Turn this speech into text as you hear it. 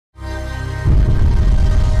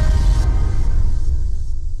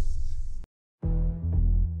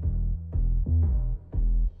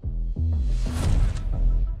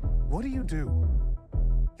do?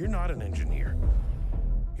 You're not an engineer.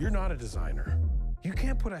 You're not a designer. You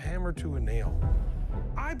can't put a hammer to a nail.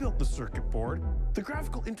 I built the circuit board. The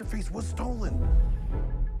graphical interface was stolen.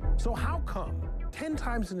 So how come 10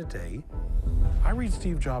 times in a day, I read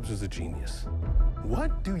Steve Jobs as a genius?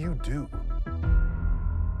 What do you do?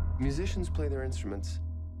 Musicians play their instruments.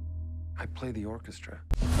 I play the orchestra.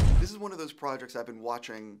 This is one of those projects I've been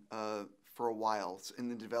watching for a while in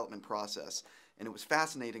the development process, and it was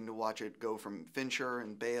fascinating to watch it go from Fincher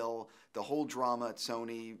and Bale, the whole drama at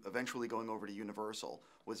Sony, eventually going over to Universal.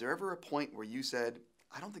 Was there ever a point where you said,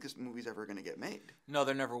 I don't think this movie's ever going to get made? No,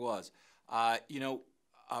 there never was.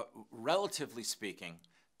 Relatively speaking,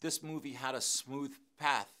 this movie had a smooth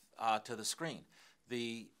path to the screen.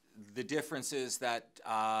 The difference is that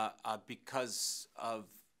because of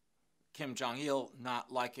Kim Jong-il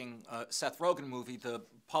not liking a Seth Rogen movie, the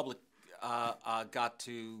public got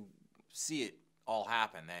to see it all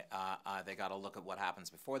happen. They got to look at what happens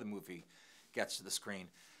before the movie gets to the screen.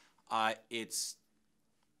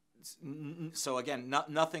 So again,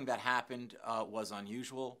 nothing that happened was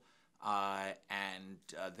unusual, and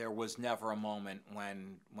there was never a moment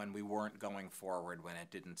when we weren't going forward, when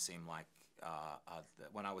it didn't seem like,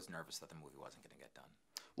 when I was nervous that the movie wasn't going to get done.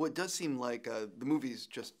 Well, it does seem like the movie's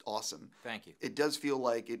just awesome. Thank you. It does feel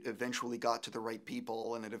like it eventually got to the right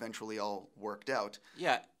people and it eventually all worked out.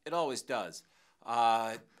 Yeah, it always does.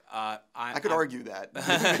 I could argue that,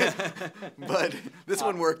 but this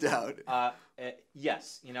one worked out.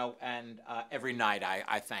 Yes, and every night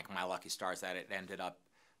I thank my lucky stars that it ended up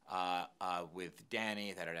with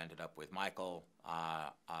Danny, that it ended up with Michael,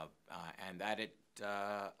 and that it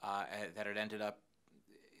ended up,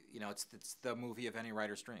 it's the movie of any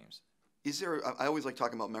writer's dreams. Is there? I always like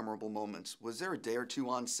talking about memorable moments. Was there a day or two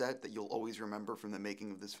on set that you'll always remember from the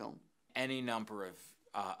making of this film? Any number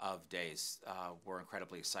of days were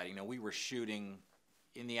incredibly exciting. We were shooting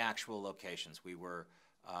in the actual locations. We were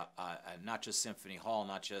not just Symphony Hall,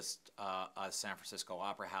 not just San Francisco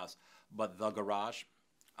Opera House, but the garage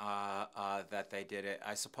that they did it.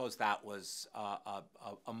 I suppose that was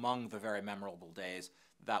among the very memorable days.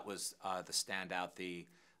 That was the standout.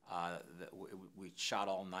 We shot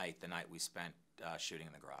all night, the night we spent shooting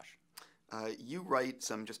in the garage. You write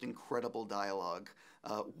some just incredible dialogue.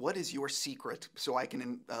 What is your secret so I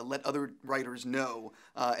can let other writers know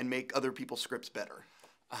and make other people's scripts better?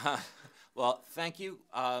 Well, thank you.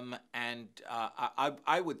 And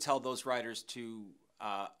I would tell those writers to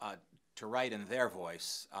write in their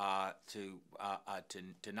voice, to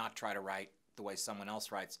not try to write the way someone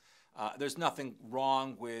else writes. There's nothing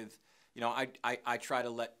wrong with, I try to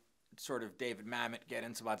let sort of David Mamet get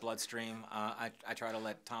into my bloodstream. I try to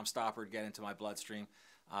let Tom Stoppard get into my bloodstream.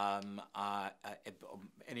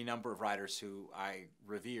 Any number of writers who I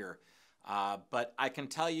revere. But I can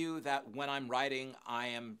tell you that when I'm writing, I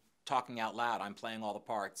am talking out loud. I'm playing all the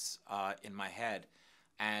parts in my head.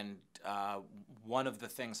 And one of the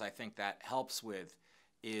things I think that helps with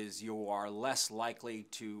is you are less likely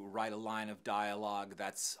to write a line of dialogue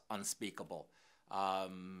that's unspeakable. I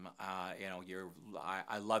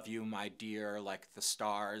love you, my dear, like the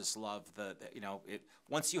stars love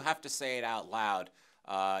once you have to say it out loud,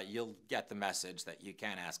 you'll get the message that you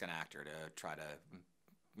can't ask an actor to try to,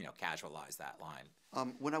 casualize that line.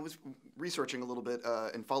 When I was researching a little bit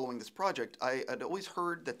and following this project, I had always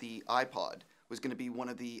heard that the iPod was going to be one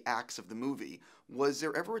of the acts of the movie. Was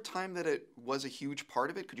there ever a time that it was a huge part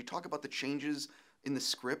of it? Could you talk about the changes in the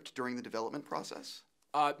script during the development process?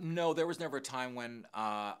 No, there was never a time when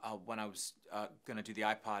I was going to do the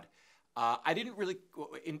iPod. I didn't really,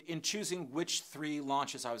 in choosing which 3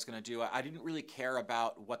 launches I was going to do, I didn't really care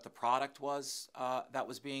about what the product was that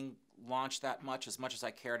was being launched that much as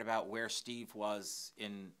I cared about where Steve was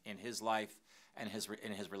in his life and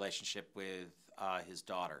in his relationship with his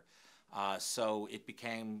daughter. So it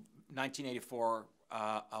became 1984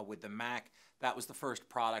 with the Mac. That was the first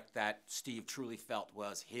product that Steve truly felt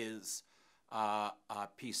was his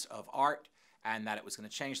piece of art, and that it was going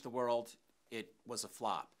to change the world. It was a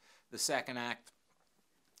flop. The second act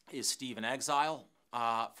is Steve in exile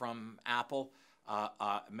from Apple,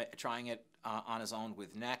 trying it on his own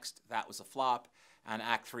with Next. That was a flop. And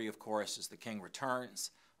Act 3, of course, is The King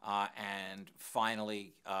Returns. And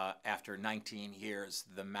finally, after 19 years,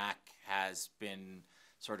 the Mac has been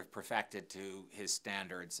sort of perfected to his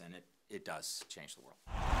standards, and it does change the world.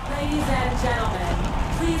 Ladies and gentlemen,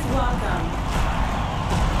 please welcome